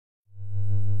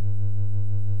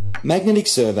Magnetic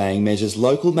surveying measures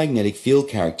local magnetic field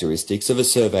characteristics of a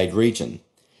surveyed region.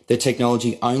 The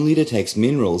technology only detects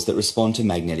minerals that respond to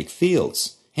magnetic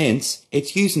fields. Hence,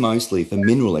 it's used mostly for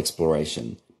mineral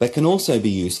exploration, but can also be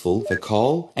useful for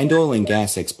coal and oil and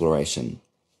gas exploration.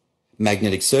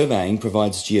 Magnetic surveying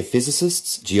provides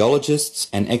geophysicists, geologists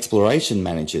and exploration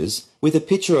managers with a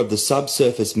picture of the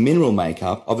subsurface mineral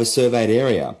makeup of a surveyed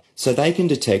area so they can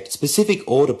detect specific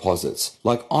ore deposits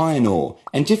like iron ore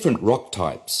and different rock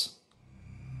types.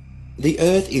 The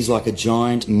Earth is like a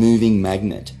giant moving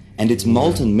magnet, and its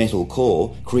molten metal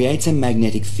core creates a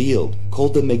magnetic field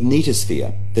called the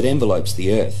magnetosphere that envelopes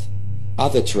the Earth.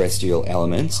 Other terrestrial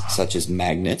elements, such as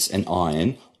magnets and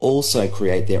iron, also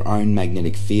create their own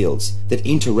magnetic fields that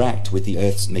interact with the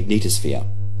Earth's magnetosphere.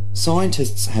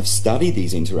 Scientists have studied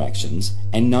these interactions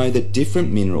and know that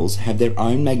different minerals have their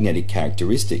own magnetic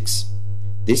characteristics.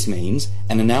 This means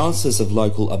an analysis of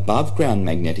local above-ground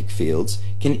magnetic fields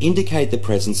can indicate the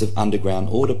presence of underground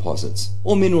ore deposits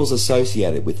or minerals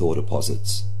associated with ore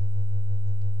deposits.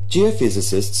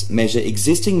 Geophysicists measure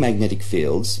existing magnetic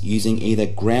fields using either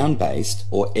ground-based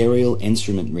or aerial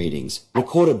instrument readings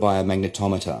recorded by a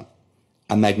magnetometer.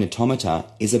 A magnetometer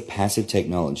is a passive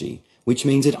technology, which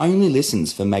means it only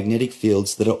listens for magnetic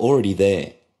fields that are already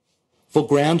there. For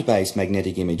ground-based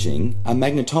magnetic imaging, a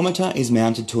magnetometer is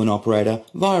mounted to an operator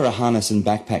via a harness and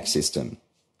backpack system.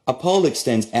 A pole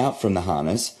extends out from the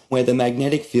harness where the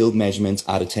magnetic field measurements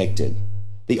are detected.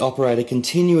 The operator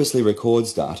continuously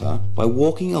records data by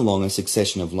walking along a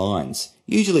succession of lines,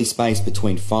 usually spaced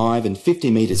between 5 and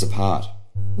 50 metres apart.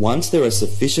 Once there are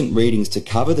sufficient readings to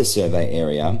cover the survey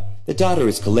area, the data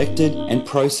is collected and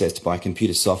processed by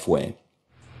computer software.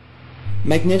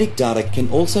 Magnetic data can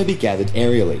also be gathered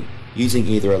aerially, using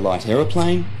either a light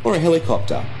aeroplane or a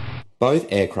helicopter.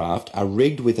 Both aircraft are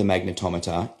rigged with a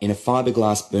magnetometer in a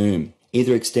fiberglass boom,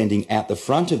 either extending out the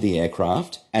front of the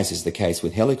aircraft, as is the case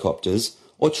with helicopters,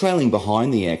 or trailing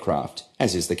behind the aircraft,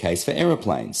 as is the case for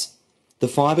aeroplanes. The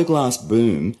fiberglass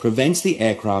boom prevents the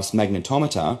aircraft's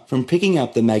magnetometer from picking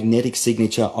up the magnetic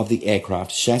signature of the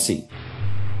aircraft chassis.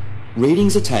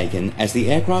 Readings are taken as the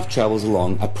aircraft travels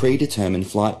along a predetermined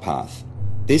flight path.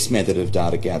 This method of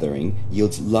data gathering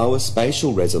yields lower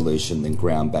spatial resolution than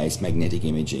ground-based magnetic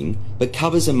imaging, but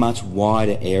covers a much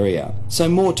wider area, so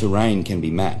more terrain can be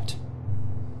mapped.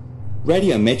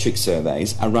 Radiometric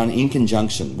surveys are run in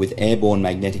conjunction with airborne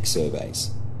magnetic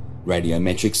surveys.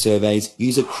 Radiometric surveys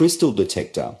use a crystal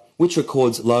detector, which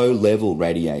records low-level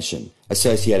radiation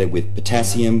associated with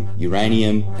potassium,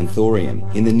 uranium and thorium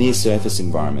in the near-surface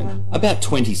environment, about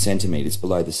 20 centimetres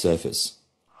below the surface.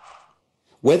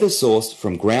 Whether sourced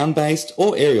from ground-based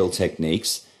or aerial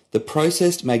techniques, the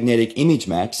processed magnetic image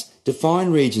maps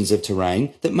define regions of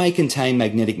terrain that may contain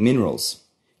magnetic minerals.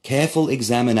 Careful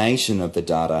examination of the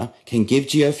data can give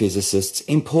geophysicists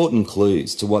important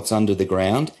clues to what's under the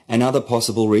ground and other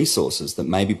possible resources that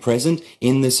may be present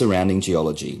in the surrounding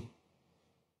geology.